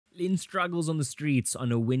Lien struggles on the streets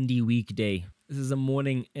on a windy weekday. This is a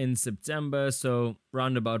morning in September, so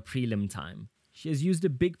roundabout prelim time. She has used a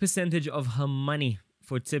big percentage of her money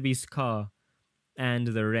for Tibby's car and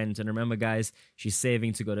the rent. And remember, guys, she's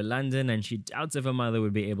saving to go to London, and she doubts if her mother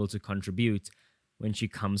would be able to contribute when she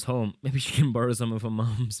comes home. Maybe she can borrow some of her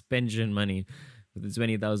mom's pension money for the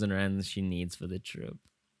 20,000 rands she needs for the trip.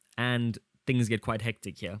 And things get quite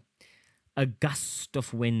hectic here. A gust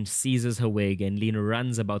of wind seizes her wig, and Lien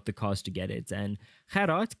runs about the cars to get it. And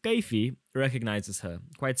Gerard, Kaifi, recognizes her,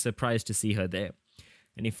 quite surprised to see her there.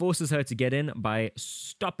 And he forces her to get in by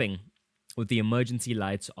stopping with the emergency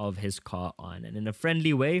lights of his car on. And in a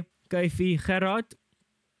friendly way, Kaifi, Gerard,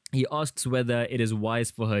 he asks whether it is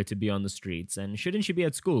wise for her to be on the streets, and shouldn't she be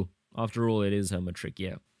at school? After all, it is her matric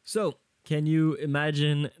year. So, can you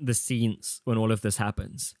imagine the scenes when all of this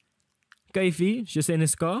happens? Kaifi, just in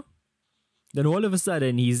his car. Then all of a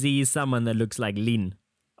sudden, he sees someone that looks like Lien.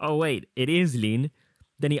 Oh wait, it is Lien.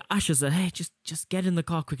 Then he ushers her, hey, just get in the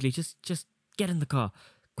car quickly. Just get in the car.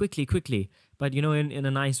 Quickly. But, you know, in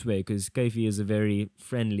a nice way, because Kaifi is a very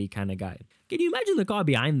friendly kind of guy. Can you imagine the car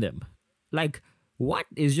behind them? Like, what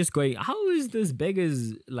is just going... How is this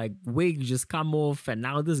beggar's, like, wig just come off, and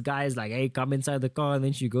now this guy is like, hey, come inside the car, and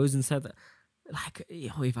then she goes inside the... Like, you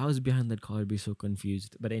know, if I was behind that car, I'd be so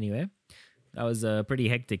confused. But anyway, that was a pretty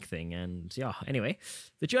hectic thing. And yeah, anyway,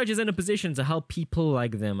 the church is in a position to help people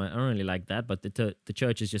like them. I don't really like that, but the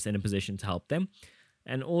church is just in a position to help them.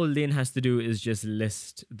 And all Lien has to do is just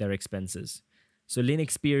list their expenses. So Lien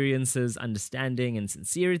experiences understanding and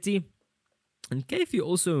sincerity. And Kaifi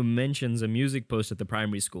also mentions a music post at the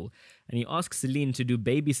primary school. And he asks Lien to do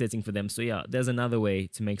babysitting for them. So yeah, there's another way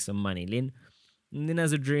to make some money. Lien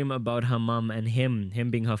has a dream about her mom and him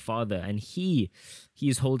being her father. And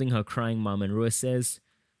he's holding her crying mom. And Roos says,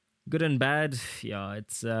 good and bad, yeah,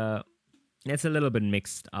 it's a little bit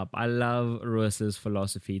mixed up. I love Roos's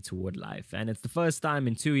philosophy toward life. And it's the first time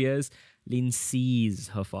in 2 years Lien sees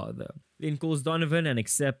her father. Lien calls Donovan and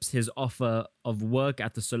accepts his offer of work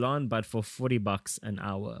at the salon, but for $40 an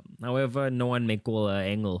hour. However, no one may call her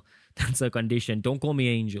Engel. That's her condition. Don't call me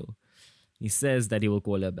Angel. He says that he will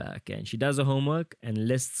call her back. And she does her homework and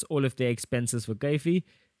lists all of their expenses for Kaifi.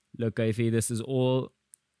 Look, Kaifi, this is all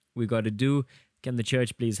we got to do. Can the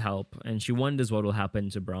church please help? And she wonders what will happen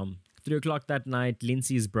to Bram. 3 o'clock that night, Lien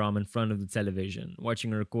sees Bram in front of the television,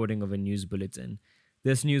 watching a recording of a news bulletin.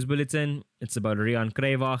 This news bulletin, it's about Rian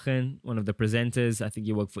Kruiwagen, one of the presenters, I think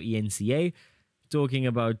he worked for ENCA, talking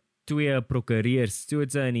about twee procureurs, 2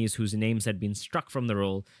 attorneys whose names had been struck from the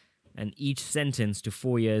roll, and each sentenced to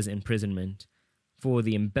 4 years imprisonment for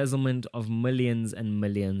the embezzlement of millions and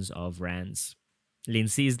millions of rands. Lien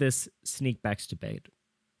sees this, sneak backs to bed.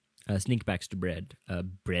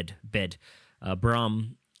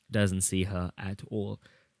 Bram doesn't see her at all.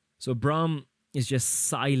 So Bram is just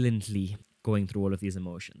silently going through all of these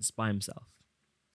emotions by himself.